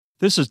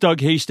This is Doug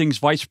Hastings,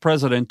 Vice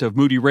President of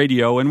Moody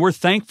Radio, and we're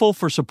thankful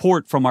for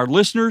support from our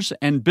listeners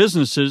and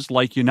businesses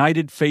like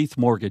United Faith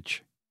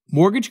Mortgage.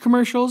 Mortgage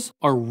commercials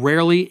are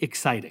rarely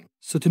exciting.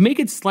 So to make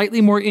it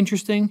slightly more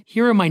interesting,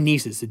 here are my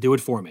nieces to do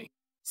it for me.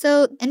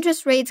 So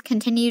interest rates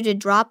continue to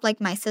drop like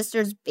my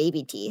sister's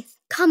baby teeth.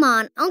 Come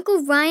on,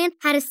 Uncle Ryan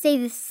had to say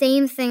the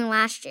same thing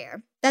last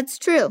year. That's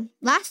true.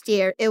 Last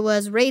year, it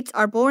was rates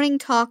are boring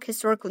talk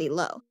historically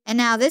low. And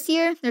now this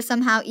year, there's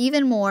somehow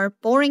even more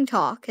boring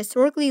talk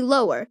historically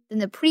lower than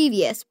the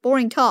previous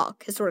boring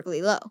talk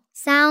historically low.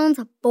 Sounds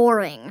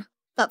boring.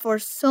 But for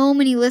so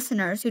many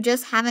listeners who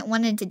just haven't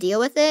wanted to deal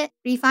with it,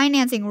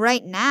 refinancing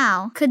right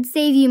now could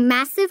save you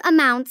massive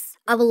amounts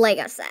of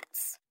Lego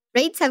sets.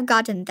 Rates have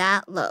gotten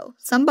that low.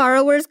 Some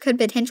borrowers could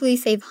potentially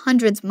save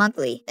hundreds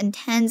monthly and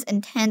tens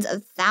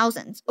of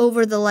thousands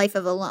over the life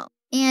of a loan.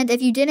 And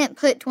if you didn't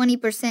put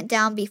 20%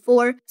 down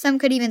before, some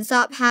could even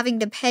stop having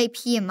to pay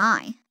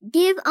PMI.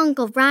 Give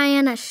Uncle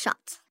Ryan a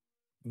shot.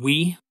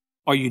 We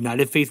are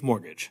United Faith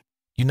Mortgage.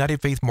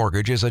 United Faith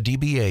Mortgage is a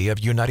DBA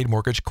of United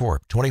Mortgage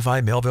Corp.,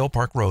 25 Melville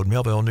Park Road,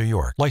 Melville, New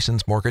York.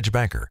 Licensed mortgage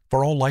banker.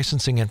 For all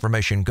licensing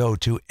information, go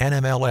to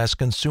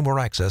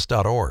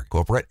nmlsconsumeraccess.org.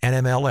 Corporate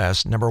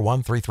NMLS number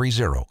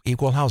 1330.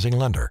 Equal housing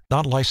lender.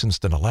 Not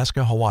licensed in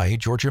Alaska, Hawaii,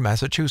 Georgia,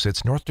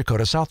 Massachusetts, North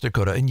Dakota, South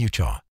Dakota, and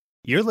Utah.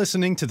 You're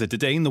listening to the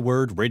Today in the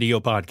Word radio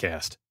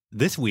podcast.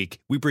 This week,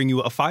 we bring you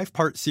a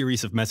 5-part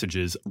series of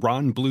messages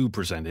Ron Blue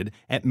presented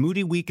at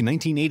Moody Week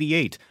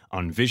 1988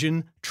 on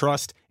vision,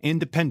 trust, and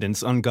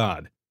dependence on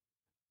God.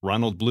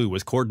 Ronald Blue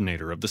was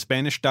coordinator of the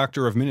Spanish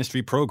Doctor of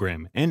Ministry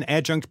program and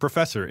adjunct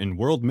professor in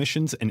world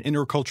missions and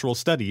intercultural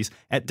studies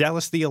at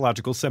Dallas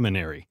Theological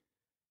Seminary.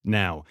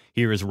 Now,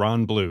 here is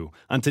Ron Blue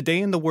on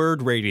Today in the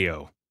Word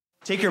radio.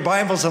 Take your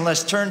Bibles and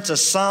let's turn to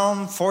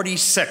Psalm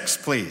 46,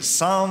 please.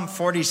 Psalm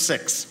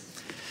 46.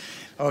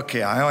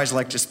 Okay, I always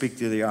like to speak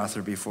to the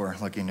author before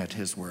looking at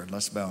his word.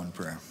 Let's bow in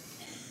prayer.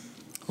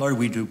 Lord,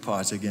 we do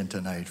pause again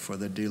tonight for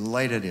the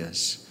delight it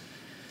is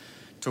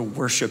to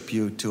worship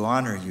you, to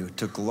honor you,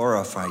 to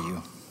glorify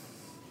you.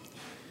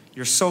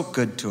 You're so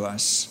good to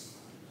us.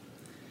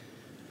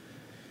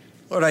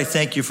 Lord, I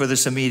thank you for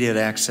this immediate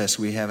access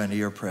we have into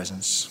your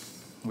presence.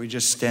 We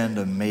just stand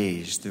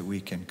amazed that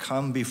we can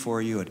come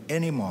before you at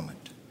any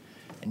moment,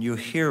 and you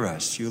hear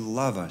us, you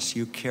love us,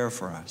 you care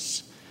for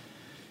us.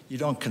 You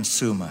don't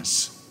consume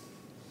us.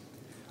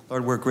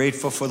 Lord, we're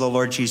grateful for the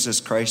Lord Jesus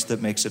Christ that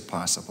makes it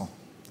possible.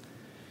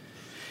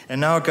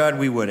 And now, God,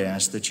 we would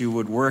ask that you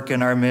would work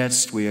in our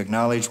midst. We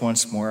acknowledge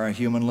once more our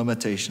human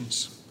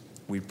limitations.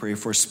 We pray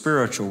for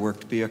spiritual work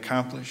to be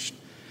accomplished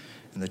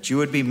and that you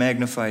would be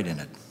magnified in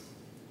it.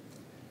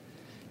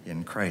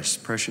 In Christ's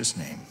precious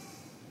name,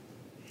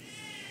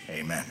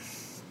 amen.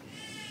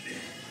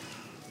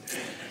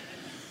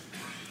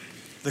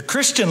 The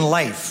Christian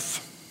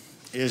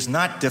life is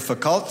not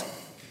difficult.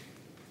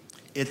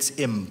 It's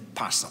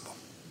impossible,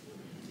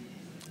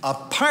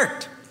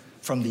 apart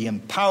from the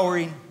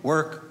empowering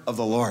work of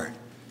the Lord.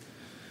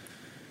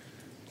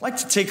 I'd like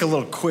to take a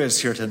little quiz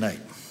here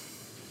tonight.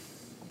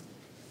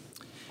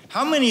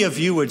 How many of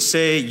you would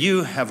say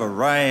you have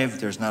arrived?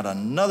 There's not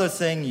another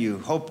thing you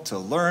hope to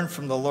learn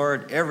from the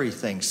Lord.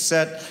 Everything's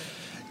set.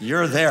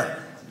 You're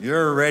there.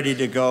 You're ready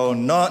to go.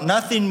 No,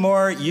 nothing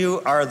more.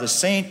 You are the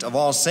saint of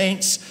all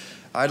saints.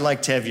 I'd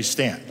like to have you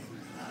stand.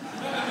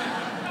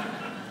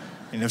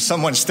 And if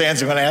someone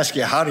stands, I'm going to ask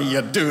you, how do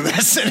you do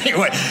this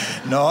anyway?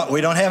 No,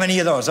 we don't have any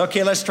of those.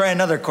 Okay, let's try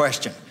another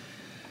question.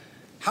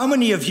 How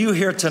many of you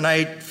here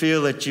tonight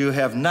feel that you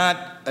have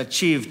not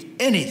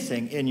achieved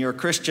anything in your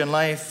Christian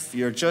life?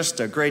 You're just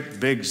a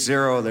great big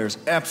zero. There's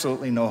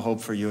absolutely no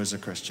hope for you as a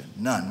Christian.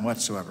 None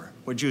whatsoever.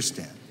 Would you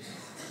stand?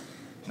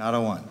 Not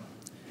a one.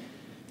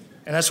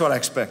 And that's what I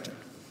expected.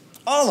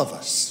 All of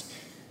us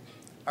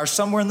are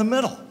somewhere in the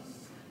middle.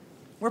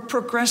 We're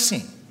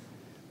progressing.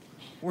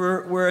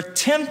 We're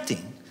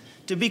attempting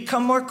to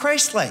become more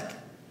Christ-like.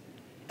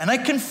 And I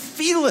can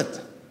feel it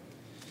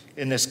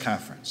in this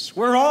conference.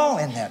 We're all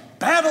in that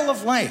battle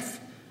of life,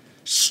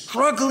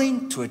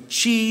 struggling to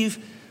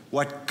achieve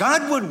what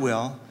God would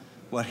will,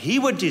 what he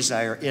would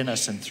desire in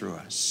us and through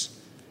us.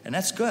 And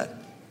that's good.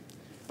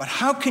 But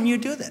how can you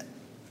do that?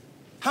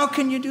 How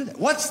can you do that?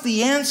 What's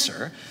the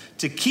answer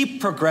to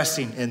keep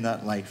progressing in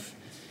that life,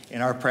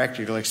 in our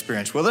practical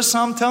experience? Well, this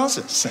psalm tells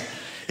us.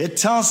 It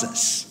tells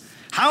us.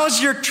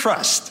 How's your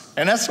trust?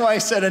 And that's why I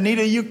said,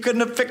 Anita, you couldn't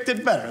have picked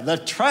it better. The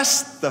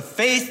trust, the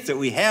faith that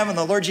we have in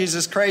the Lord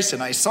Jesus Christ,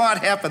 and I saw it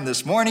happen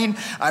this morning.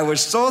 I was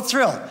so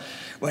thrilled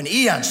when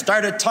Ian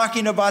started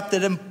talking about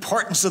the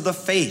importance of the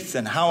faith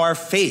and how our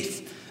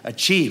faith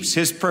achieves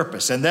his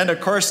purpose. And then,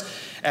 of course,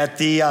 at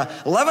the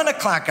 11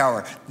 o'clock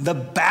hour, the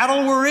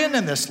battle we're in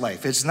this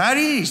life. It's not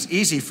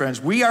easy,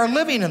 friends. We are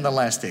living in the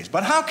last days.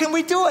 But how can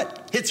we do it?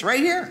 It's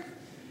right here.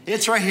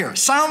 It's right here.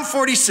 Psalm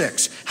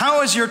 46.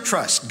 How is your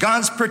trust?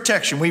 God's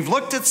protection. We've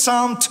looked at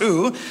Psalm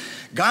 2.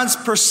 God's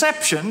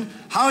perception.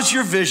 How's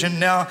your vision?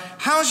 Now,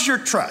 how's your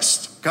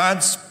trust?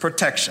 God's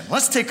protection.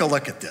 Let's take a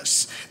look at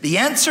this. The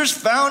answer's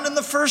found in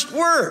the first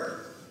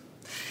word.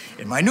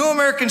 In my New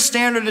American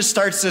Standard, it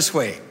starts this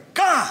way.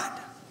 God.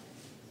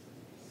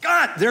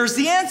 God, there's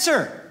the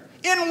answer.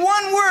 In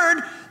one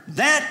word,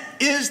 that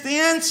is the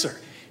answer.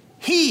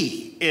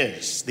 He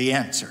is the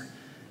answer.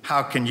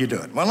 How can you do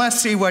it? Well, let's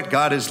see what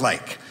God is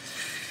like.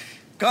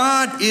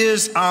 God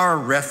is our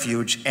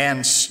refuge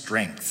and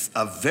strength,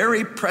 a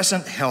very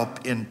present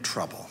help in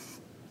trouble.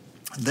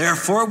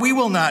 Therefore, we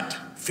will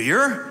not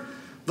fear,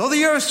 though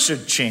the earth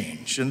should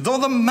change, and though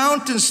the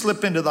mountains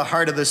slip into the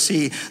heart of the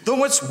sea,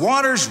 though its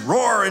waters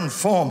roar and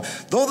foam,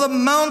 though the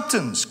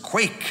mountains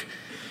quake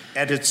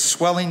at its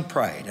swelling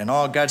pride. And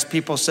all God's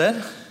people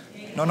said,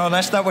 no,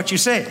 that's not what you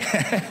say.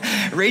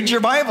 Read your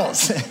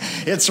Bibles.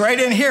 It's right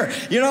in here.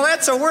 You know,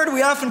 that's a word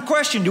we often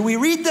question. Do we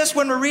read this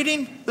when we're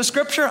reading the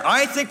scripture?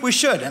 I think we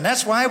should, and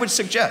that's why I would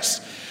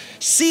suggest.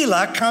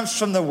 Selah comes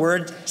from the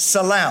word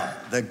salal,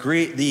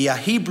 the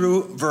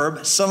Hebrew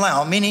verb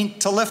salal, meaning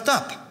to lift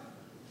up.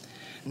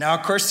 Now,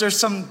 of course, there's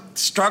some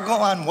struggle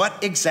on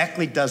what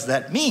exactly does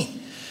that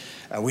mean.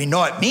 We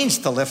know it means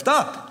to lift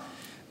up,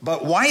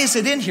 but why is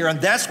it in here?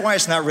 And that's why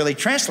it's not really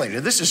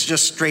translated. This is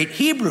just straight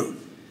Hebrew.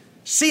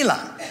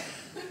 Selah,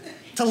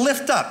 to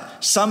lift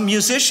up. Some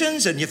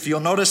musicians, and if you'll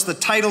notice the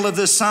title of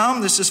this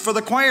psalm, this is for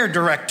the choir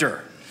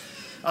director.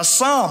 A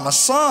psalm, a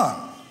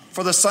song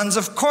for the sons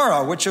of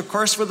Korah, which of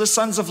course were the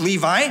sons of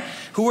Levi,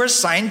 who were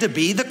assigned to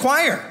be the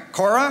choir.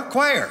 Korah,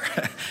 choir.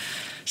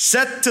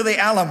 Set to the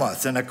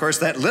Alamoth, and of course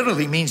that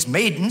literally means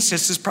maidens.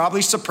 This is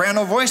probably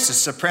soprano voices,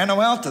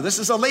 soprano alto. This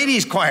is a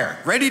ladies' choir,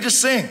 ready to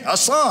sing a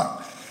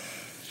song.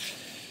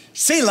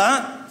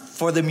 Selah,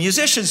 for the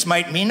musicians,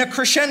 might mean a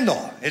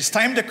crescendo. It's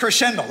time to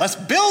crescendo. Let's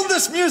build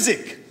this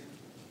music.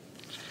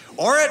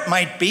 Or it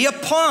might be a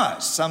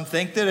pause. Some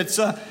think that it's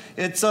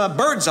a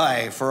bird's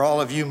eye for all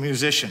of you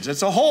musicians.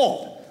 It's a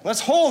hold. Let's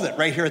hold it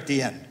right here at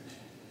the end.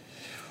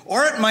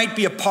 Or it might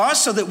be a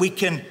pause so that we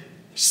can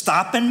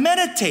stop and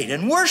meditate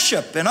and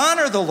worship and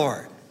honor the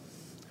Lord.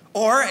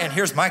 Or, and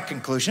here's my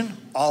conclusion,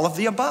 all of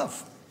the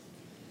above.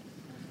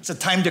 It's a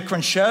time to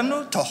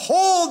crescendo, to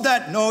hold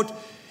that note,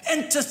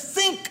 and to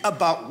think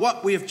about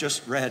what we have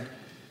just read,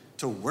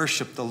 to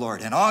worship the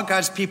Lord. And all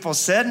God's people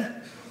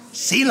said,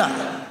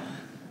 Selah.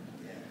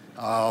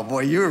 Oh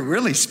boy, you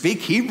really speak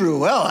Hebrew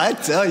well, I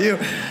tell you.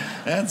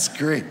 That's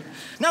great.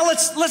 Now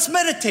let's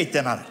meditate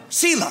then on it.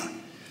 Selah.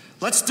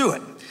 Let's do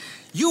it.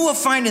 You will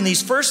find in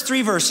these first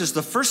 3 verses,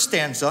 the first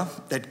stanza,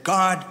 that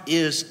God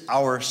is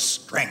our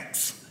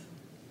strength.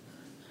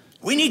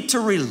 We need to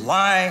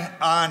rely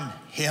on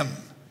Him.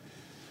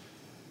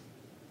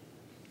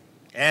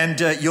 And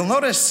you'll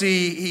notice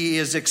he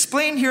is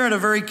explained here in a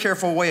very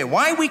careful way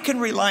why we can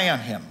rely on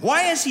Him.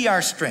 Why is He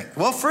our strength?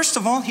 Well, first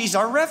of all, He's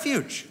our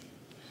refuge.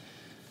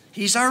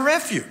 He's our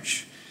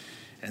refuge.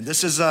 And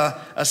this is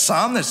a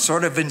psalm that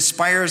sort of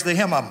inspires the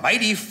hymn, a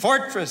mighty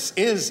fortress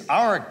is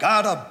our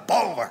God, a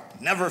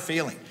bulwark, never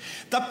failing.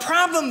 The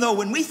problem, though,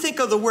 when we think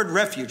of the word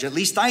refuge, at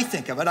least I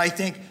think of it, I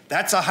think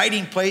that's a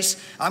hiding place.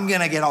 I'm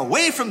going to get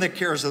away from the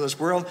cares of this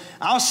world.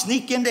 I'll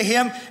sneak into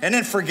Him and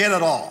then forget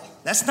it all.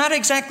 That's not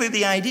exactly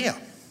the idea.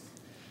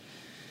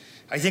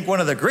 I think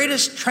one of the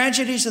greatest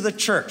tragedies of the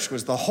church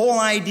was the whole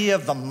idea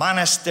of the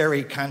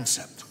monastery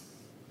concept.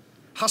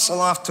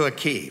 Hustle off to a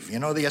cave. You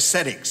know, the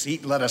ascetics,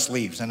 eat lettuce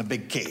leaves in a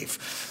big cave.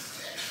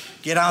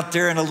 Get out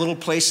there in a little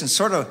place and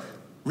sort of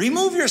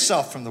remove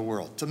yourself from the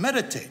world to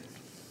meditate.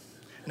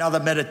 Now,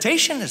 the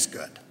meditation is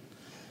good,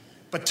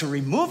 but to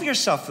remove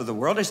yourself from the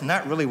world is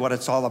not really what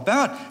it's all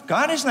about.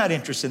 God is not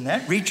interested in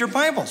that. Read your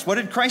Bibles. What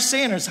did Christ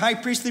say in His high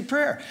priestly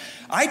prayer?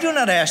 I do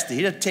not ask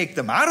thee to take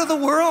them out of the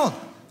world,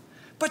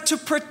 but to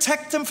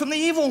protect them from the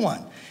evil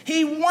one.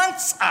 He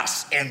wants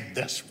us in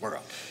this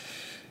world.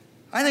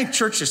 I think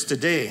churches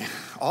today,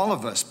 all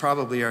of us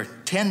probably are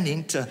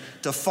tending to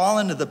fall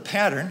into the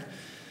pattern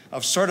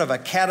of sort of a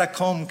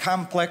catacomb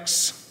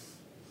complex,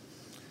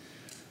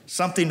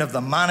 something of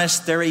the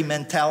monastery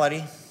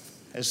mentality.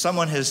 As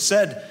someone has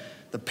said,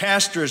 the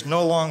pastor is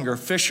no longer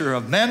fisher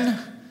of men,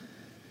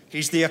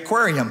 he's the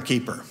aquarium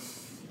keeper.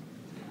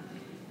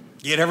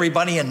 Get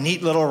everybody in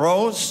neat little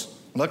rows,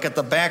 look at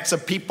the backs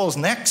of people's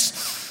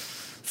necks,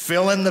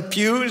 fill in the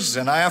pews,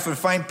 and I often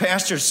find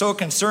pastors so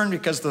concerned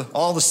because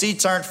all the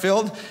seats aren't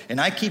filled,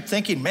 and I keep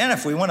thinking, man,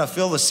 if we want to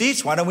fill the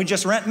seats, why don't we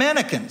just rent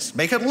mannequins?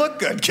 Make it look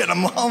good, get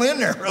them all in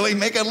there, really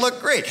make it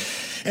look great.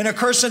 And of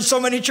course, in so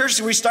many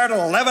churches, we start at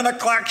 11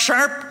 o'clock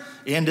sharp,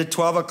 end at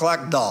 12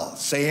 o'clock dull.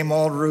 Same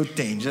old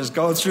routine, just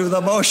go through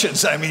the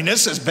motions. I mean,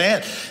 this is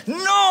bad.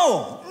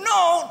 No.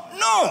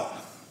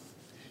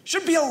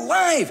 Should be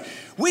alive.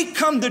 We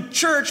come to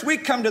church, we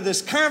come to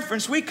this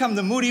conference, we come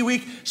to Moody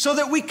Week so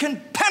that we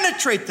can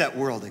penetrate that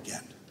world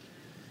again.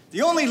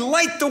 The only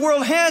light the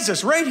world has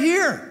is right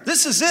here.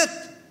 This is it.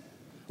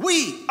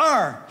 We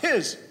are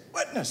His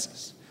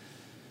witnesses.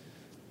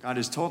 God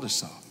has told us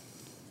so.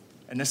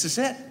 And this is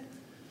it.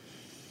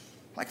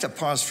 I'd like to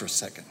pause for a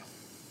second.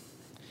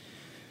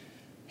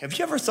 Have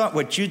you ever thought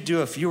what you'd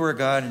do if you were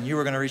God and you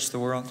were going to reach the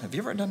world? Have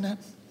you ever done that?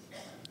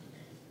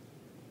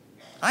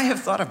 I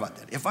have thought about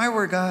that. If I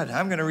were God,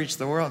 I'm going to reach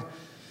the world.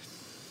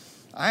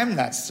 I'm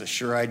not so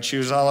sure I'd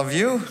choose all of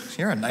you.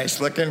 You're a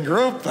nice-looking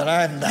group, but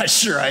I'm not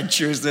sure I'd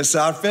choose this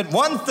outfit.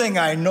 One thing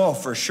I know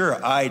for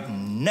sure, I'd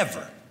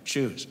never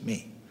choose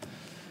me.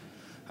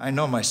 I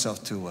know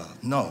myself too well.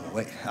 No,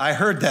 wait, I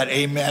heard that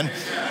amen.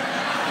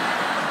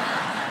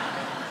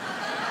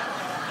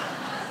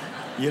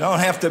 You don't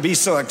have to be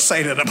so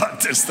excited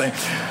about this thing.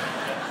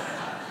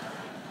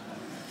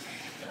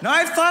 Now,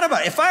 I've thought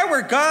about it. If I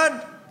were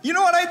God, you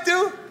know what I'd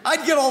do?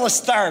 I'd get all the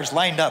stars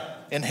lined up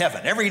in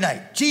heaven every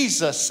night.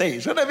 Jesus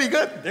saves. Wouldn't that be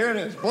good? There it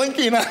is,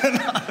 blinking on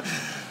and on.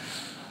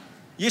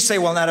 You say,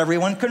 well, not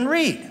everyone can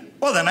read.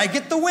 Well, then I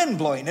get the wind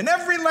blowing in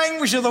every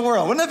language of the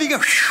world. Wouldn't that be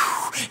good?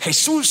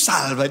 Jesus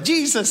salva,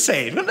 Jesus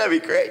saves. Wouldn't that be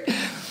great?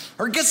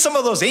 Or get some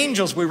of those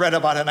angels we read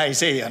about in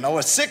Isaiah,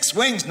 with 6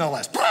 wings, no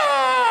less.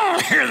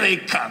 Here they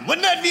come.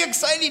 Wouldn't that be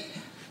exciting?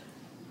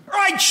 Or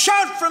I'd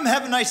shout from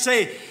heaven, I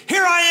say,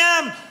 here I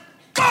am,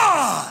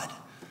 God,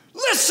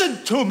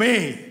 listen to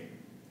me.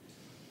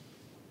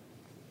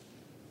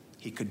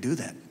 He could do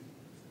that.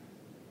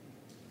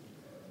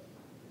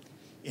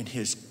 In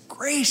his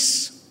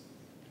grace,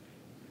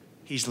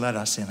 he's let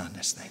us in on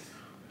this thing.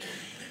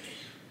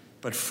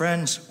 But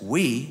friends,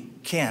 we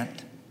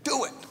can't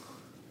do it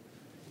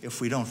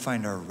if we don't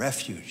find our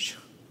refuge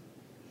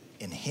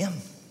in him.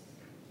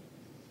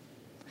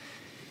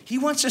 He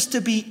wants us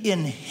to be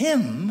in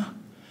him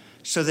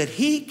so that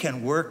he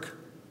can work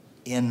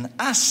in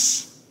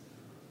us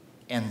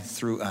and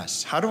through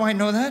us. How do I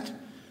know that?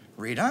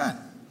 Read on.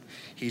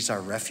 He's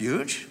our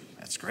refuge.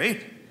 That's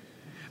great.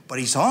 But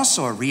he's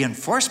also a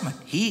reinforcement.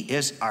 He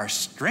is our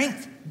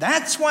strength.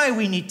 That's why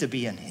we need to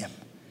be in him,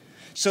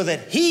 so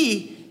that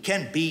he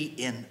can be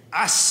in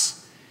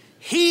us.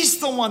 He's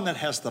the one that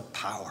has the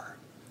power.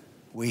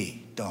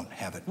 We don't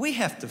have it. We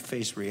have to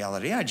face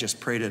reality. I just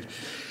prayed it,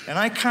 and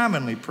I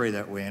commonly pray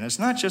that way, and it's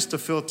not just to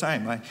fill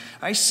time.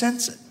 I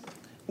sense it.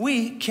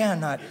 We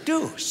cannot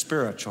do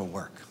spiritual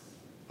work.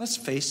 Let's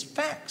face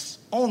facts.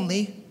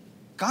 Only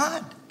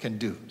God can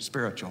do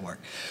spiritual work.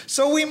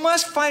 So we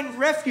must find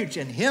refuge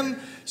in him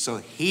so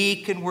he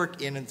can work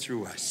in and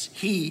through us.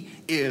 He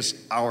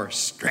is our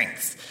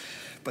strength.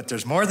 But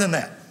there's more than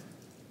that.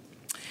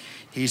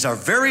 He's our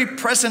very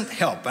present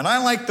help. And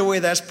I like the way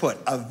that's put.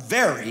 A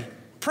very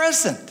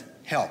present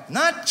help.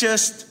 Not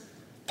just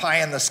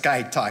pie in the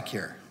sky talk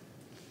here.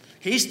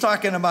 He's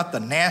talking about the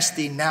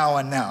nasty now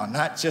and now,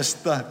 not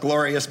just the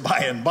glorious by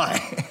and by.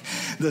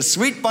 The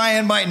sweet by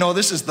and by. No,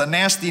 this is the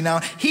nasty now.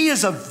 He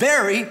is a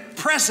very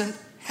present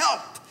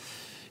help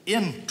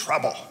in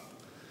trouble.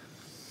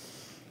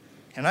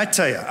 And I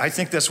tell you, I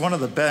think that's one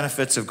of the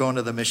benefits of going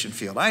to the mission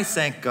field. I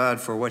thank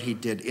God for what he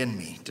did in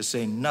me, to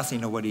say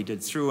nothing of what he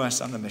did through us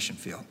on the mission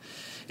field.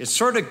 It's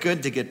sort of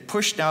good to get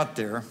pushed out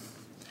there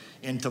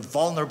into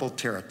vulnerable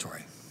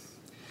territory.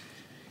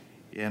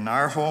 In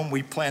our home,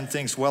 we plan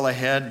things well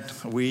ahead.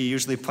 We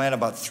usually plan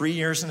about 3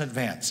 years in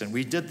advance, and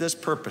we did this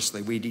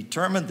purposely. We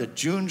determined that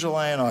June,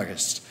 July, and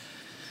August,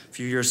 a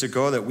few years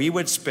ago, that we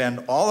would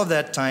spend all of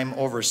that time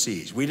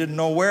overseas. We didn't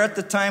know where at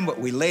the time, but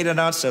we laid it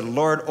out, said,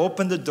 Lord,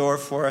 open the door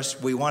for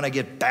us. We want to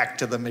get back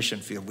to the mission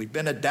field. We've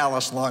been at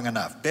Dallas long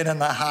enough, been in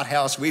the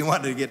hothouse. We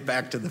wanted to get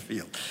back to the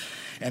field.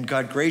 And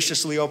God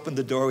graciously opened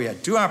the door. We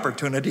had 2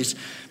 opportunities,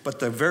 but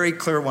the very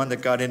clear one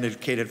that God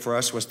indicated for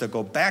us was to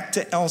go back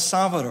to El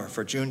Salvador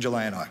for June,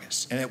 July, and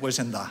August. And it was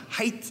in the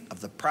height of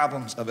the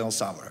problems of El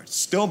Salvador. It's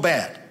still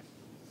bad.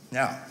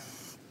 Now,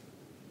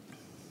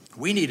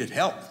 we needed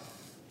help.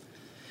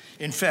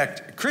 In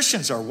fact,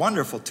 Christians are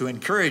wonderful to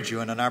encourage you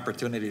in an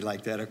opportunity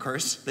like that, of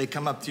course. They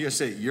come up to you and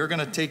say, you're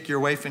going to take your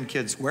wife and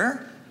kids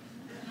where?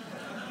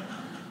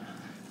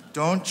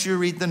 Don't you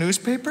read the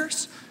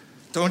newspapers?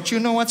 Don't you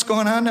know what's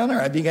going on down there?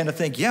 I began to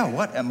think, yeah,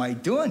 what am I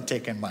doing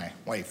taking my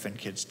wife and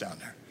kids down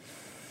there?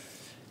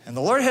 And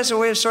the Lord has a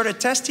way of sort of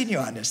testing you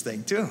on this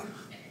thing, too.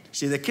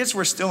 See, the kids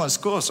were still in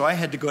school, so I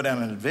had to go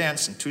down in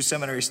advance, and 2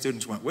 seminary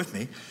students went with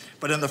me.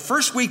 But in the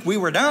first week we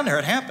were down there,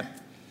 it happened.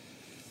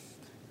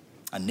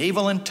 A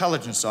naval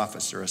intelligence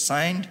officer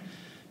assigned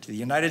to the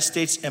United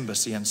States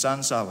Embassy in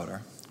San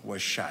Salvador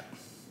was shot.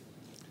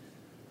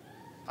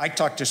 I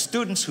talked to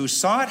students who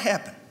saw it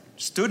happen,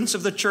 students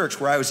of the church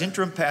where I was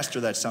interim pastor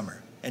that summer.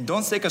 And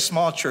don't think a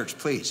small church,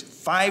 please.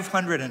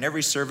 500 in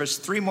every service,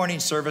 3 morning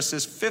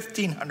services,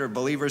 1,500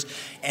 believers,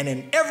 and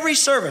in every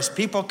service,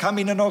 people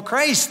coming to know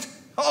Christ.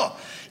 Oh,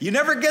 you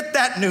never get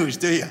that news,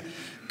 do you?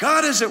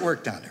 God is at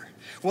work down there.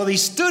 Well,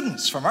 these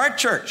students from our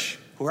church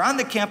who were on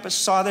the campus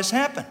saw this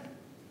happen.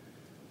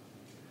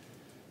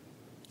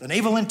 The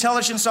naval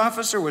intelligence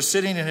officer was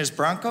sitting in his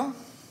Bronco.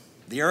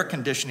 The air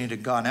conditioning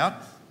had gone out,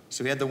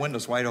 so he had the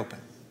windows wide open.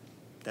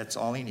 That's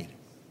all he needed.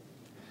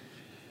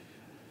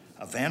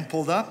 A van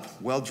pulled up,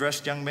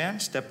 well-dressed young man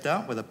stepped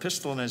out with a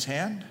pistol in his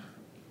hand,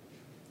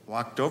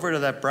 walked over to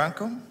that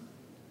Bronco,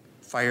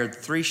 fired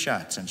 3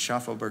 shots in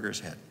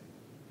Schaffelberger's head.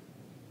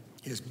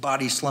 His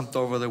body slumped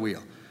over the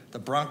wheel. The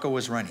Bronco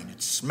was running.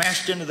 It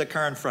smashed into the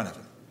car in front of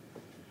him.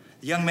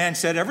 The young man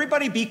said,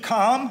 everybody be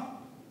calm.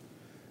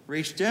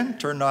 Reached in,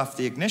 turned off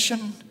the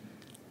ignition,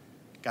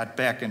 got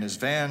back in his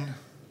van,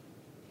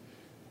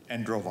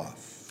 and drove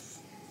off.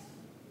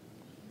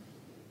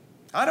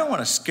 I don't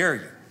want to scare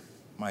you,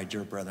 my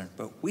dear brethren,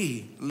 but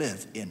we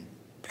live in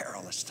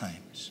perilous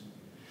times.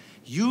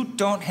 You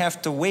don't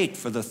have to wait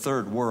for the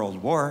Third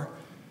World War.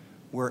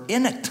 We're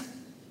in it.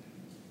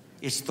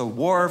 It's the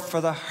war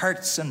for the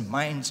hearts and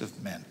minds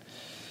of men.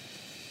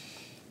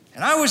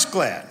 And I was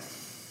glad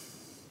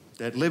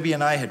that Libby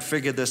and I had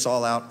figured this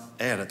all out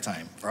ahead of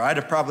time. Or I'd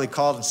have probably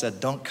called and said,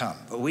 don't come.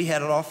 But we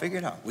had it all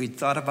figured out. We'd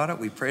thought about it.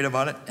 We prayed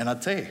about it. And I'll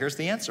tell you, here's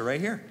the answer right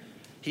here.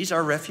 He's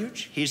our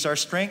refuge. He's our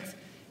strength.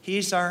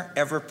 He's our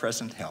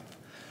ever-present help.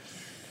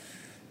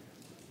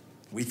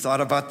 We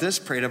thought about this,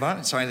 prayed about it,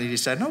 and finally he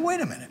said, no,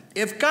 wait a minute.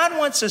 If God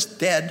wants us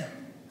dead,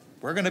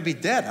 we're going to be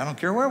dead. I don't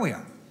care where we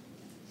are.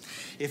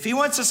 If he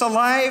wants us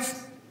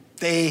alive,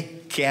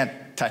 they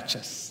can't touch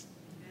us.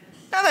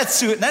 Now,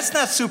 that's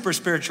not super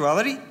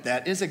spirituality.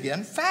 That is,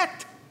 again,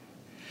 fact.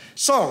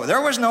 So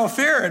there was no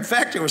fear. In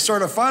fact, it was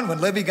sort of fun when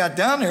Libby got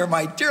down there.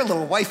 My dear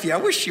little wifey, I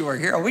wish you were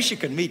here. I wish you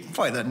could meet,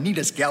 boy, the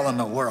neatest gal in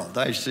the world.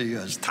 I see you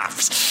as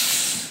tops.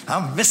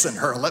 I'm missing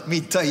her. Let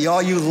me tell you,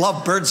 all you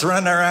lovebirds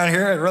running around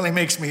here, it really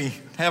makes me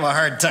have a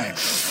hard time.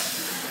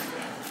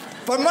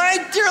 But my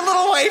dear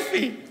little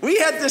wifey, we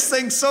had this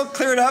thing so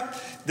cleared up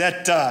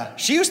that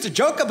she used to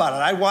joke about it.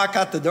 I'd walk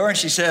out the door and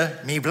she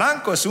said, mi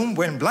blanco es un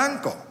buen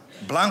blanco.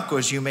 Blanco,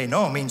 as you may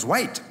know, means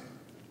white,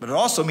 but it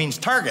also means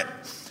target.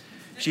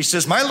 She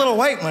says, my little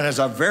white one is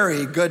a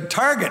very good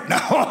target.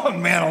 Now, oh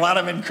man, a lot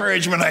of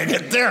encouragement I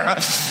get there.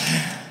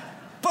 Huh?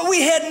 But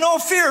we had no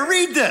fear.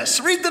 Read this.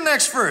 Read the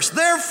next verse.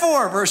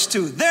 Therefore, verse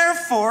 2,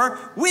 therefore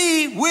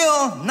we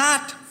will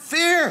not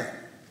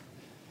fear.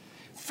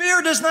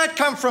 Fear does not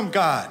come from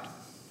God.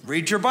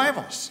 Read your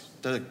Bibles.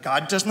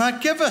 God does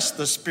not give us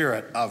the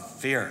spirit of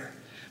fear,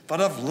 but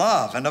of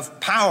love and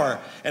of power.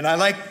 And I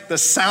like the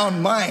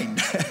sound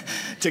mind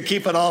to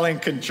keep it all in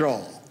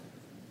control.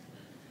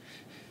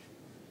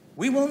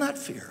 We will not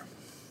fear.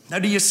 Now,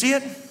 do you see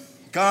it?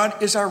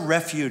 God is our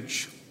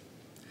refuge.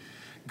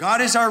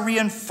 God is our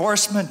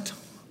reinforcement.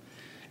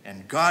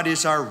 And God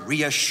is our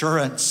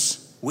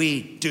reassurance.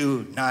 We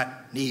do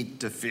not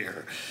need to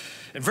fear.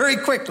 And very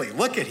quickly,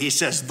 look at, he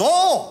says,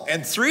 though,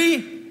 and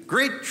three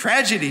great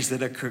tragedies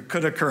that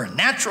could occur,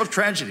 natural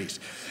tragedies.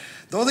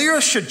 Though the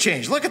earth should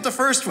change. Look at the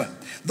first one.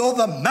 Though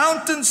the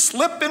mountains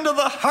slip into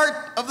the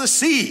heart of the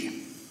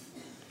sea.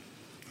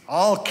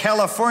 All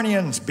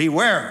Californians,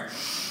 beware.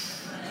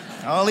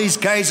 All these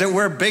guys that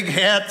wear big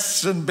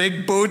hats and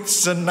big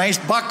boots and nice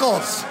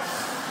buckles.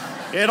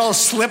 It'll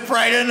slip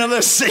right into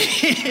the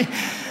sea.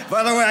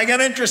 By the way, I got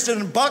interested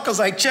in buckles.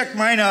 I checked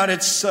mine out.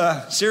 It's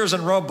Sears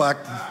and Roebuck.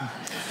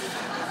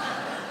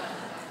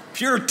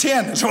 Pure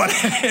tin is what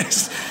it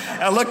is.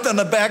 I looked on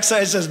the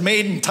backside, it says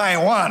made in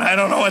Taiwan. I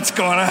don't know what's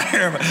going on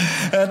here, but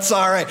that's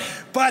all right.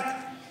 But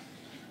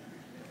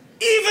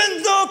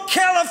even though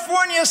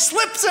California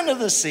slips into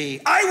the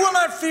sea, I will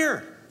not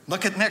fear.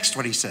 Look at next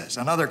what he says.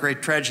 Another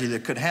great tragedy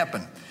that could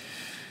happen.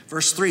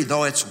 Verse 3,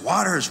 though its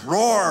waters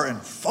roar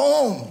and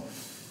foam.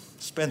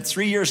 Spent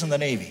 3 years in the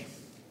Navy.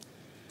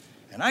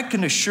 And I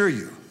can assure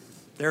you,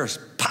 there's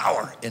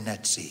power in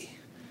that sea.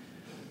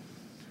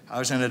 I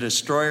was in a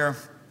destroyer,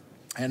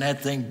 and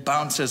that thing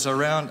bounces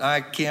around.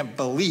 I can't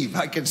believe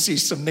I can see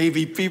some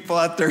Navy people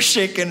out there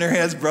shaking their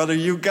heads, brother,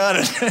 you got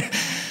it.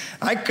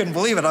 I couldn't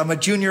believe it. I'm a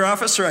junior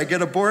officer. I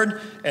get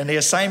aboard, and they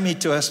assign me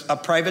to a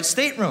private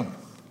stateroom.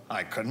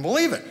 I couldn't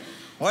believe it.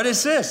 What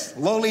is this?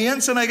 Lowly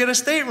ensign, I get a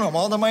stateroom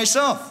all to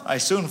myself. I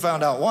soon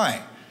found out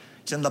why.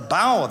 It's in the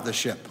bow of the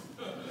ship.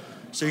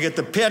 So you get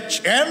the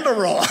pitch and the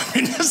roll. I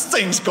mean, this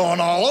thing's going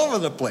all over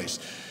the place.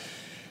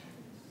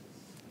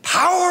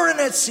 Power in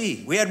that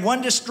sea. We had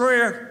one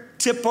destroyer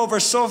tip over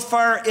so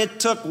far,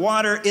 it took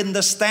water in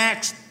the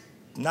stacks,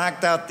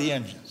 knocked out the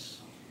engines.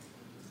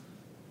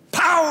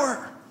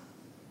 Power.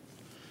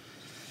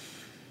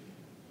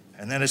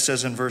 And then it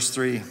says in verse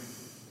 3,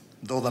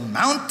 though the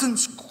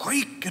mountains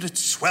quake at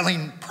its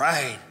swelling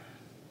pride.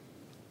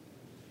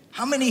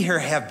 How many here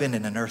have been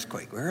in an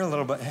earthquake? We're a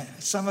little bit,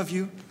 some of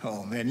you.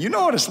 Oh man, you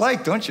know what it's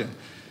like, don't you?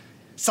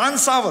 San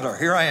Salvador,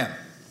 here I am,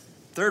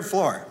 3rd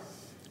floor.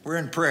 We're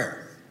in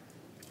prayer.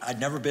 I'd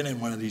never been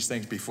in one of these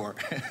things before.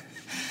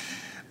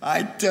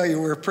 I tell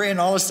you, we're praying,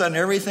 all of a sudden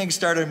everything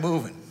started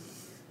moving.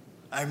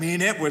 I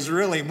mean, it was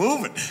really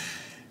moving.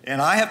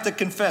 And I have to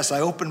confess,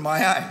 I opened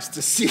my eyes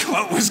to see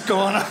what was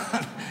going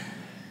on.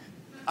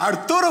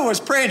 Arturo was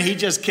praying. He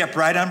just kept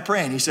right on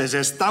praying. He says,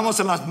 estamos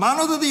en las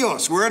manos de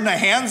Dios. We're in the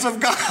hands of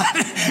God.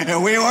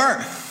 And we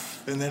were.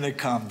 And then it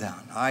calmed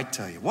down. I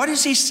tell you, what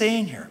is he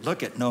saying here?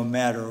 Look at, no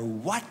matter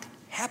what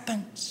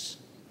happens,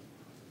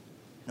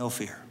 no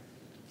fear.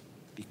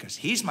 Because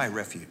he's my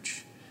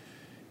refuge.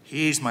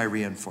 He's my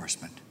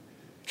reinforcement.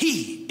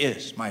 He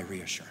is my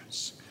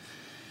reassurance.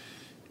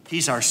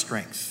 He's our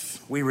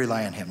strength. We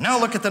rely on him. Now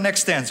look at the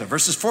next stanza,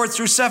 verses 4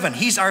 through 7.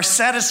 He's our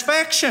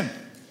satisfaction.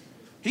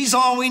 He's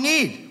all we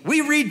need.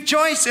 We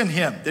rejoice in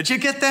him. Did you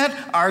get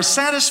that? Our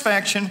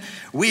satisfaction,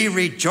 we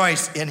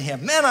rejoice in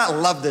him. Man, I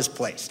love this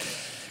place.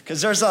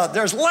 Because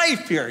there's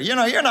life here. You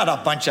know, you're not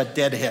a bunch of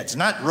deadheads,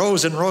 not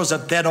rows and rows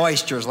of dead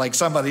oysters like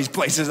some of these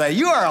places.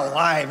 You are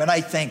alive, and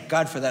I thank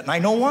God for that. And I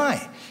know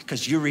why.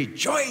 Because you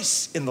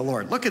rejoice in the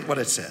Lord. Look at what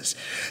it says.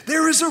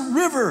 There is a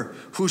river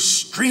whose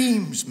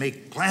streams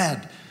make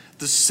glad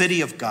the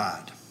city of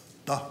God,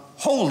 the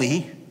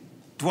holy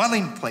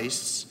dwelling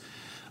place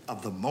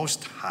of the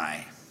Most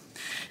High.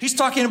 He's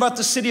talking about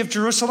the city of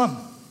Jerusalem.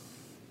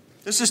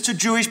 This is to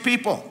Jewish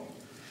people.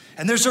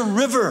 And there's a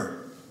river.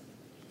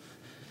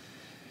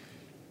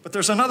 But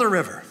there's another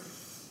river.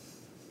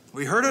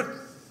 We heard it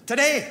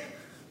today.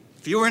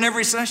 If you were in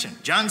every session,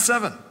 John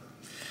 7.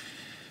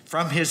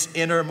 From his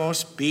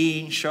innermost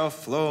being shall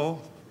flow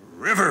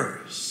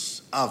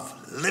rivers of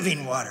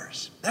living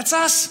waters. That's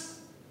us.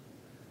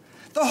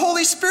 The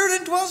Holy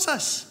Spirit indwells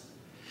us.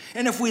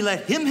 And if we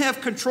let him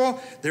have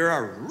control, there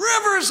are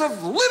rivers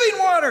of living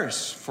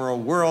waters for a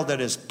world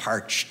that is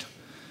parched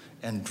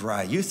and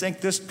dry. You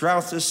think this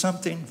drought is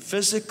something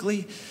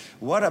physically?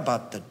 What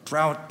about the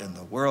drought in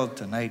the world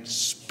tonight,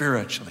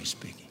 spiritually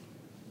speaking?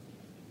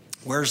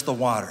 Where's the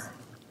water?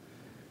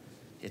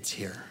 It's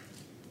here.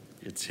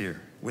 It's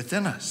here.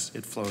 Within us,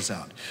 it flows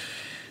out.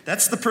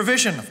 That's the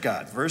provision of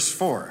God. Verse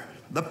 4,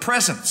 the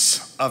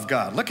presence of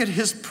God. Look at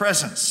his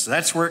presence.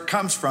 That's where it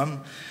comes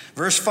from.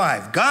 Verse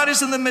 5, God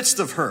is in the midst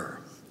of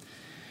her.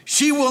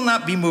 She will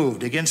not be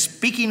moved. Again,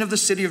 speaking of the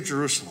city of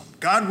Jerusalem.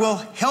 God will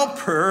help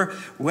her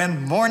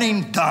when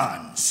morning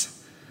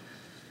dawns.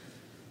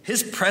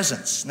 His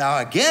presence. Now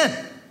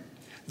again,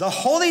 the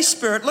Holy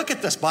Spirit, look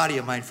at this body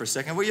of mine for a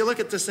second. Will you look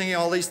at this thing,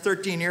 all these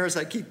 13 years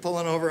I keep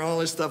pulling over all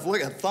this stuff.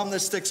 Look at a thumb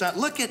that sticks out.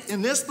 Look at,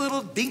 in this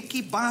little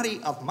dinky body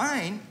of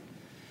mine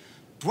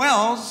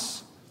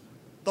dwells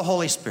the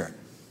Holy Spirit.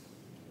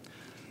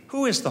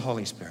 Who is the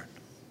Holy Spirit?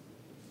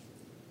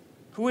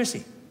 Who is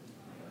he?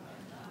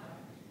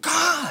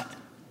 God.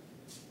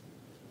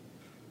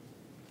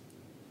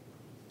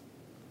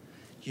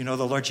 You know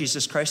the Lord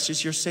Jesus Christ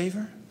is your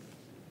Savior?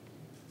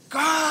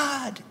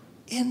 God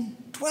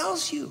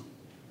indwells you.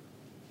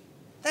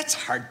 That's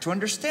hard to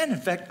understand. In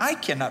fact, I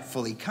cannot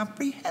fully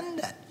comprehend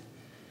that.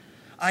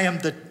 I am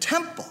the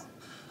temple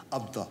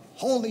of the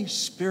Holy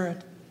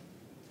Spirit,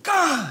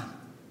 God.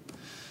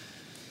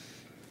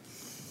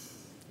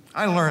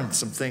 I learned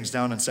some things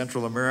down in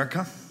Central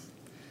America.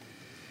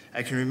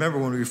 I can remember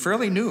when we were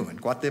fairly new in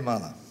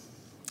Guatemala.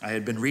 I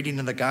had been reading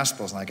in the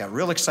Gospels, and I got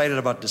real excited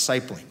about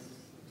discipling.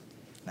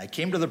 And I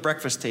came to the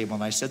breakfast table,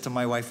 and I said to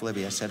my wife,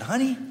 Libby, I said,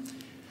 honey,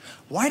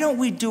 why don't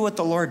we do what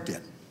the Lord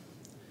did?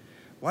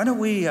 Why don't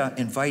we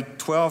invite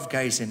 12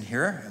 guys in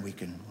here, and we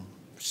can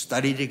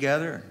study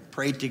together, and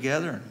pray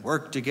together, and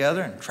work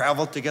together, and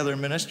travel together in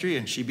ministry?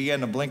 And she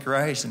began to blink her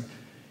eyes, and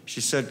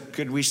she said,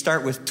 could we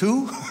start with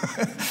 2?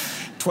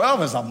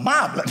 12 is a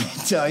mob, let me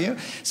tell you.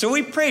 So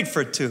we prayed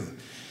for 2.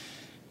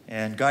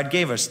 And God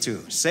gave us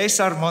 2.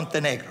 Cesar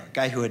Montenegro, a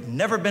guy who had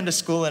never been to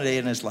school a day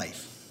in his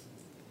life.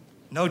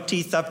 No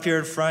teeth up here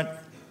in front.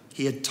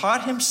 He had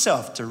taught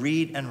himself to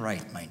read and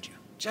write, mind you.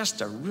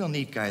 Just a real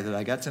neat guy that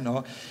I got to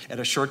know at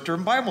a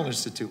short-term Bible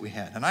institute we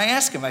had. And I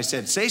asked him, I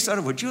said,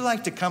 Cesar, would you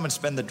like to come and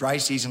spend the dry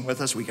season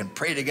with us? We can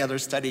pray together,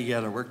 study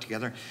together, work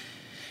together.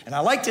 And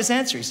I liked his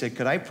answer. He said,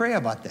 could I pray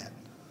about that?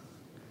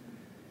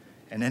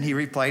 And then he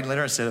replied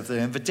later and said, if the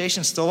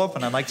invitation's still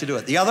open, I'd like to do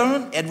it. The other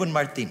one, Edwin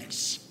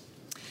Martinez.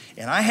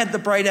 And I had the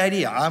bright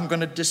idea, I'm going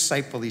to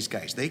disciple these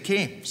guys. They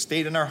came,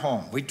 stayed in our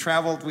home. We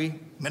traveled, we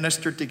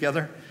ministered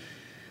together.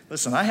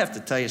 Listen, I have to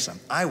tell you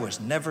something. I was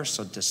never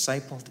so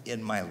discipled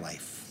in my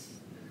life.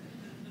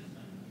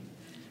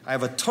 I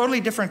have a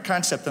totally different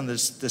concept than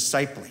this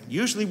discipling.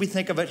 Usually we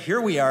think of it, here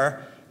we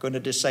are going to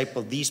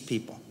disciple these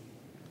people.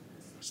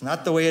 It's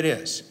not the way it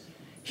is.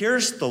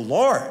 Here's the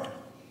Lord.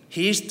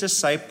 He's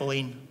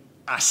discipling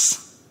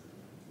us.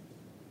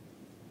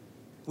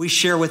 We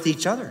share with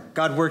each other.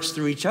 God works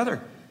through each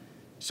other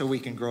so we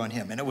can grow in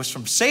him. And it was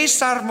from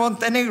Cesar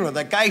Montenegro,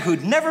 the guy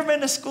who'd never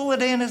been to school a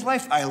day in his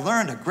life. I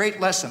learned a great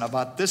lesson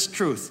about this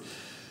truth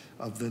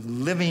of the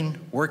living,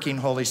 working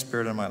Holy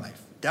Spirit in my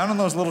life. Down in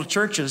those little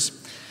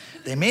churches,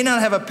 they may not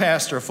have a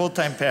pastor, a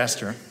full-time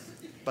pastor,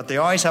 but they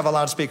always have a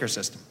loudspeaker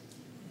system.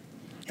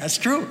 That's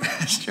true.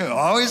 That's true.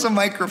 Always a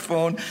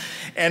microphone.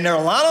 And there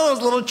are a lot of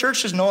those little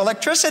churches, no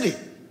electricity.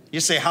 You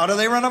say, how do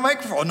they run a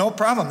microphone? No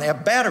problem. They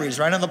have batteries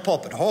right on the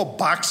pulpit, a whole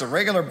box of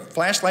regular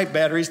flashlight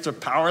batteries to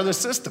power the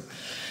system.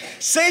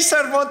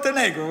 Cesar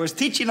Montenegro was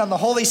teaching on the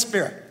Holy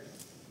Spirit.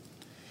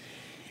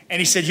 And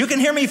he said, you can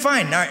hear me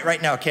fine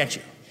right now, can't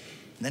you?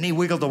 And then he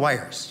wiggled the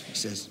wires. He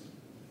says,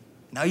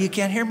 now you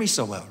can't hear me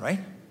so well, right?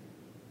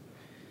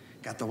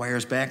 Got the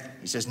wires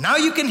back. He says, now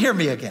you can hear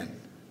me again.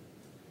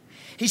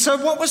 He said,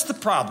 what was the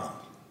problem?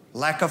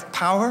 Lack of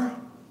power?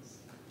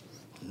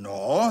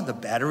 No, the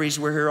batteries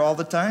were here all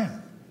the time.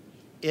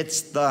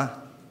 It's the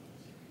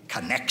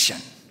connection.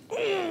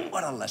 Ooh,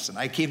 what a lesson.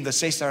 I came to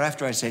Cesar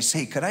after. I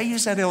say, could I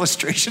use that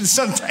illustration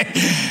sometime?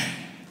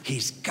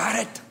 He's got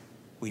it.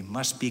 We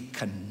must be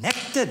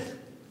connected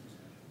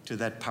to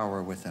that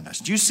power within us.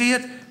 Do you see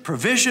it?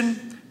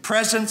 Provision,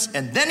 presence,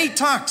 and then he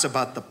talks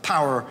about the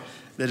power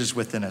that is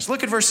within us.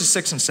 Look at verses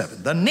 6 and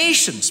 7. The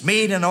nations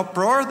made an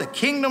uproar, the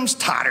kingdoms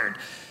tottered.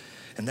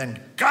 And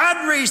then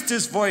God raised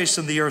his voice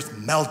and the earth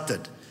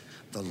melted.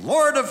 The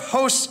Lord of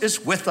hosts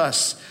is with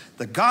us.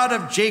 The God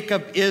of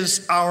Jacob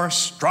is our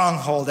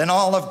stronghold. And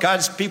all of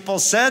God's people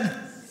said,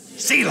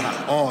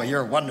 Selah. Oh,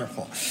 you're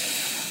wonderful.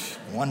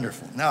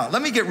 Wonderful. Now,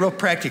 let me get real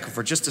practical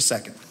for just a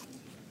second.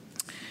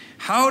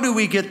 How do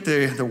we get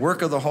the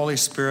work of the Holy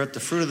Spirit, the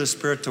fruit of the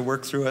Spirit to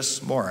work through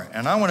us more?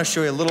 And I want to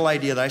show you a little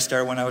idea that I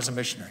started when I was a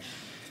missionary.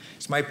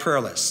 It's my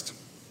prayer list.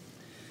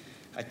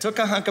 I took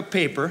a hunk of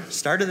paper,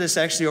 started this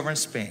actually over in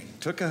Spain,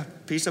 took a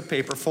piece of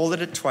paper,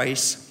 folded it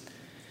twice,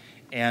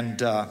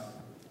 and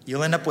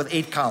you'll end up with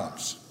 8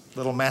 columns.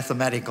 Little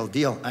mathematical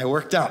deal I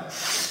worked out.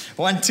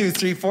 1, 2,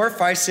 3, 4,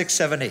 5, 6,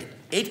 7, 8.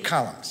 8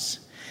 columns.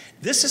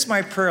 This is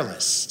my prayer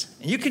list.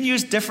 And you can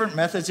use different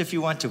methods if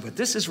you want to, but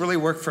this has really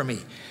worked for me.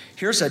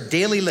 Here's a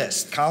daily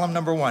list, column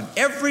number 1.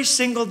 Every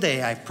single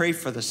day I pray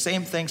for the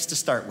same things to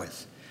start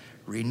with.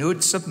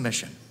 Renewed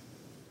submission.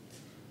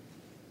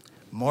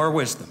 More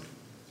wisdom.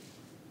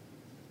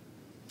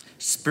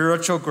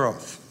 Spiritual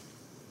growth.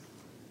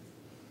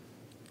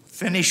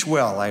 Finish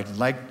well. I'd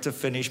like to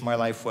finish my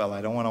life well.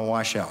 I don't want to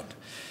wash out.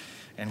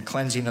 And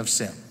cleansing of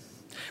sin.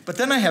 But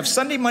then I have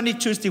Sunday, Monday,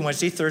 Tuesday,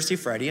 Wednesday, Thursday,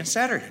 Friday, and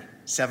Saturday.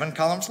 7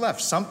 columns left.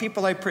 Some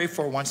people I pray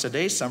for once a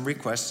day. Some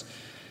requests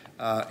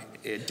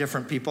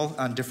different people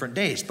on different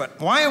days. But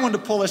why I wanted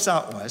to pull this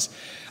out was,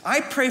 I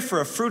pray for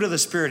a fruit of the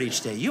Spirit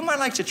each day. You might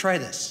like to try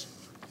this.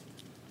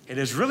 It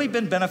has really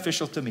been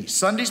beneficial to me.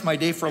 Sunday's my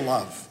day for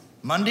love.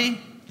 Monday,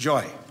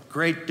 joy.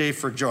 Great day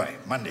for joy,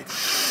 Monday.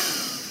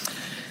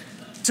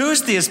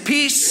 Tuesday is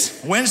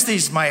peace.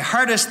 Wednesday's my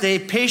hardest day,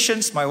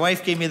 patience. My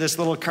wife gave me this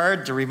little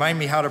card to remind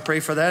me how to pray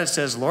for that. It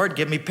says, Lord,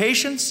 give me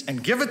patience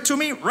and give it to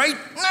me right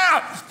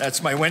now.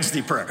 That's my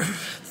Wednesday prayer.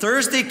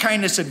 Thursday,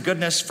 kindness and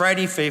goodness.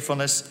 Friday,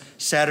 faithfulness.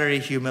 Saturday,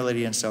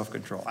 humility and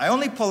self-control. I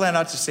only pull that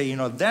out to say,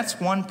 that's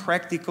one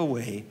practical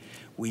way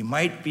we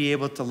might be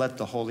able to let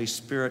the Holy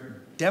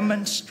Spirit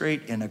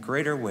demonstrate in a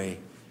greater way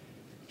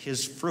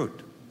his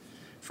fruit.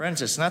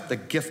 Friends, it's not the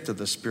gift of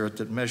the Spirit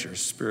that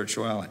measures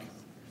spirituality.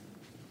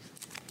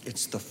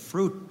 It's the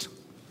fruit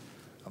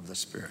of the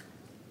Spirit.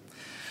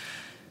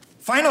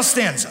 Final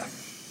stanza.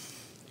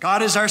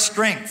 God is our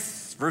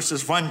strength.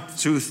 Verses 1,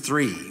 2,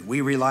 3.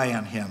 We rely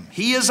on him.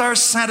 He is our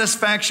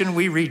satisfaction.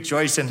 We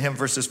rejoice in him.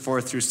 Verses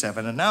 4 through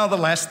 7. And now the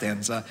last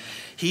stanza.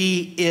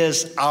 He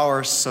is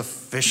our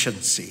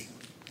sufficiency.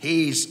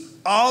 He's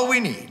all we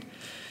need.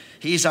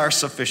 He's our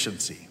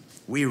sufficiency.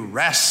 We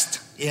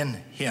rest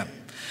in him.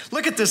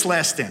 Look at this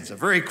last stanza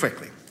very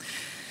quickly.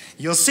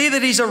 You'll see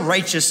that he's a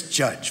righteous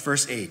judge.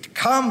 Verse 8.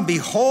 Come,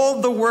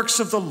 behold the works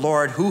of the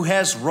Lord, who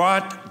has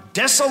wrought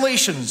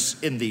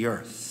desolations in the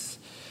earth.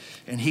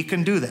 And he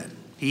can do that.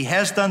 He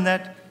has done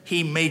that.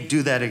 He may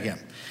do that again.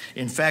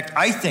 In fact,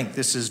 I think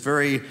this is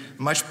very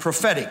much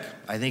prophetic.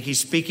 I think he's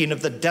speaking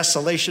of the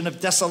desolation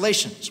of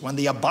desolations, when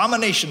the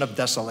abomination of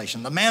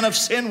desolation, the man of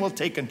sin will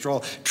take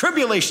control.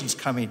 Tribulation's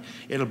coming.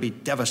 It'll be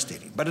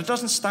devastating. But it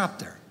doesn't stop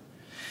there.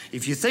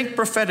 If you think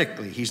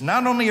prophetically, he's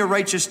not only a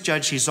righteous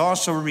judge, he's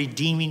also a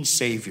redeeming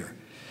Savior.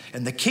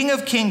 And the King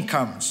of Kings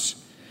comes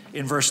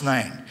in verse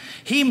 9.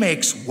 He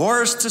makes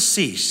wars to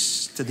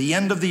cease to the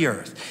end of the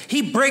earth.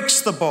 He breaks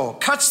the bow,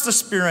 cuts the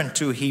spear in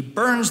two. He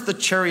burns the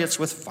chariots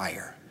with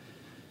fire.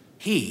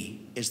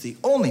 He is the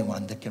only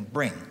one that can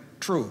bring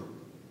true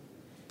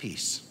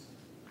peace.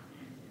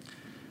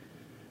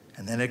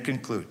 And then it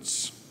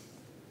concludes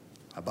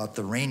about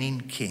the reigning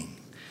king.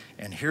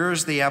 And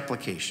here's the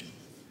application.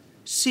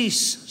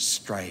 Cease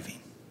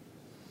striving.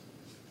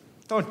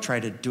 Don't try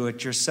to do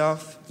it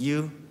yourself.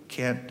 You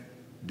can't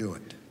do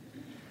it.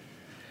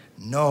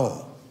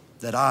 Know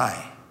that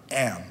I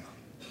am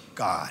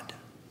God.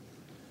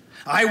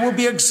 I will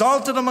be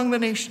exalted among the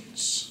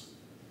nations.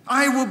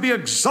 I will be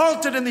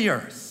exalted in the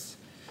earth.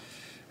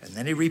 And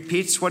then he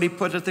repeats what he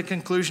put at the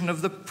conclusion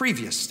of the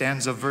previous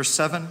stanza of verse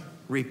 7,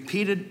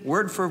 repeated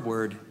word for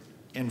word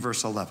in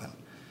verse 11.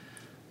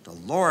 The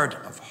Lord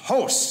of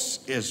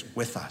hosts is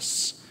with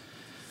us.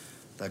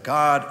 The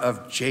God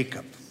of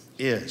Jacob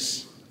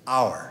is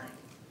our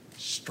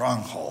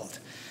stronghold.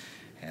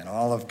 And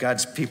all of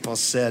God's people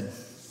said,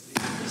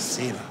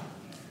 Selah.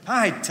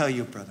 I tell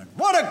you, brethren,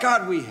 what a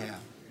God we have.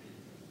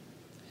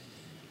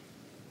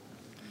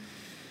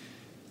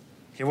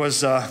 It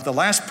was the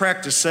last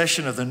practice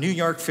session of the New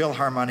York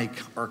Philharmonic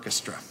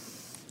Orchestra.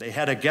 They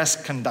had a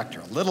guest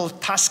conductor, little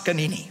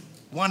Toscanini,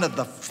 one of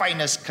the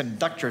finest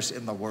conductors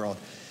in the world,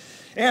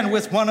 and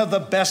with one of the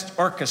best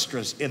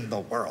orchestras in the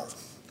world.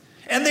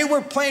 And they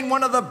were playing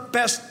one of the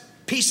best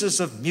pieces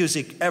of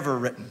music ever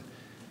written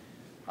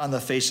on the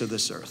face of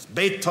this earth,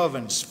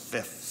 Beethoven's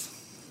Fifth.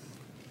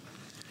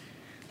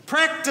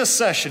 Practice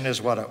session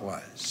is what it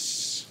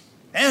was.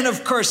 And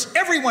of course,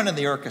 everyone in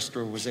the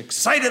orchestra was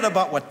excited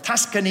about what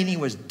Toscanini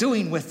was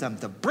doing with them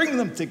to bring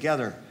them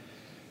together.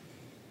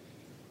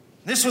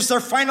 This was their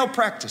final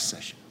practice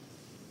session.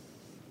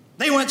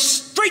 They went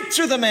straight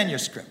through the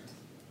manuscript.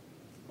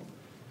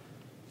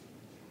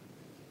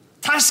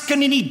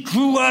 Toscanini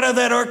drew out of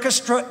that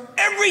orchestra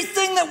every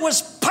everything that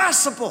was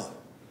possible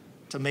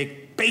to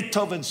make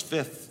Beethoven's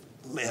Fifth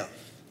live.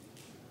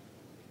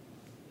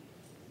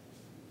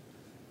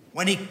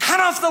 When he cut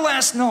off the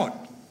last note,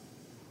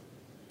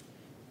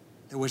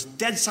 there was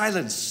dead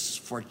silence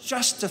for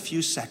just a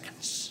few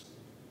seconds.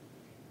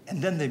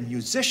 And then the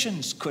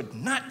musicians could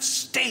not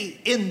stay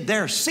in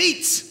their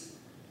seats.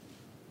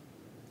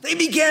 They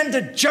began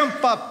to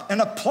jump up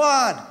and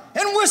applaud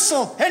and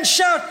whistle and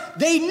shout.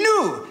 They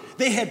knew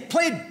they had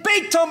played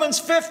Beethoven's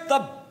Fifth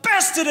the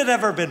best it had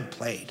ever been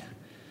played.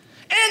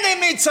 And they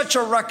made such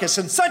a ruckus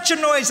and such a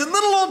noise, and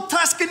little old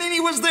Toscanini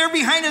was there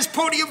behind his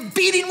podium,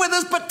 beating with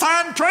his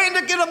baton, trying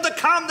to get him to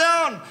calm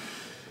down.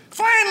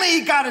 Finally,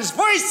 he got his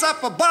voice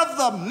up above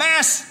the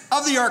mass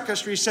of the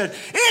orchestra. He said,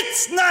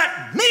 "It's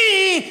not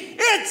me,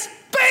 it's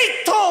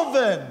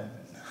Beethoven."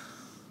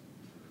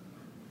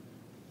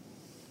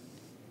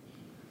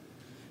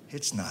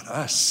 It's not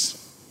us.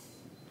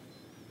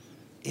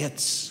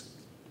 It's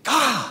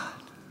God.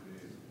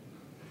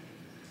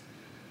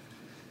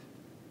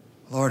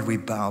 Lord, we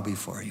bow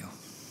before you.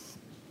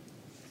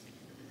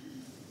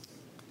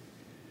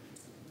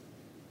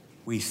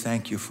 We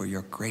thank you for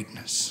your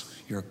greatness,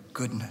 your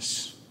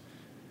goodness,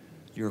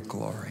 your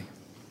glory.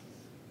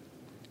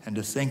 And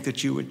to think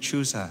that you would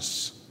choose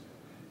us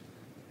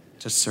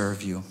to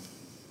serve you.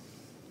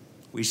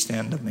 We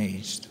stand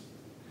amazed.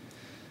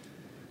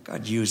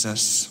 God, use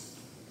us.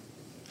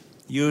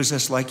 Use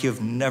us like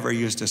you've never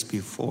used us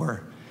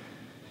before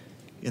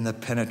in the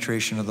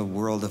penetration of the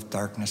world of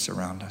darkness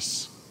around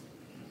us.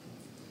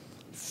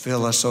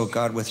 Fill us, O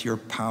God, with your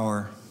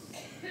power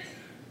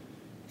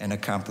and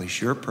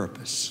accomplish your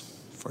purpose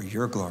for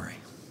your glory.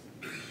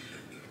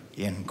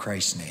 In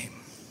Christ's name,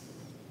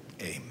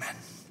 amen.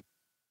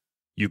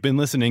 You've been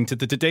listening to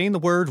the Today in the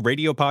Word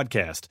radio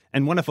podcast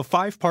and one of a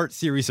 5-part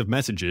series of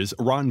messages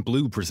Ron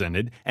Blue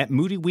presented at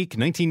Moody Week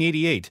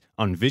 1988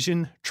 on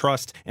vision,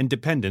 trust, and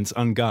dependence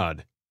on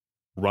God.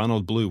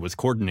 Ronald Blue was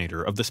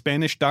coordinator of the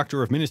Spanish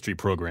Doctor of Ministry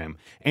program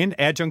and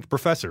adjunct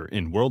professor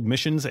in World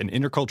Missions and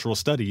Intercultural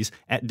Studies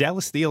at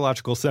Dallas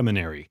Theological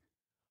Seminary.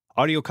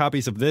 Audio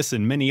copies of this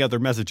and many other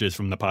messages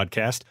from the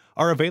podcast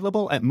are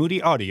available at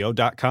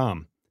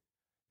moodyaudio.com.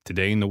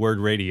 Today in the Word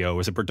Radio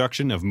is a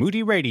production of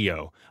Moody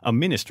Radio, a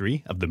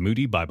ministry of the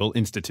Moody Bible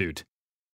Institute.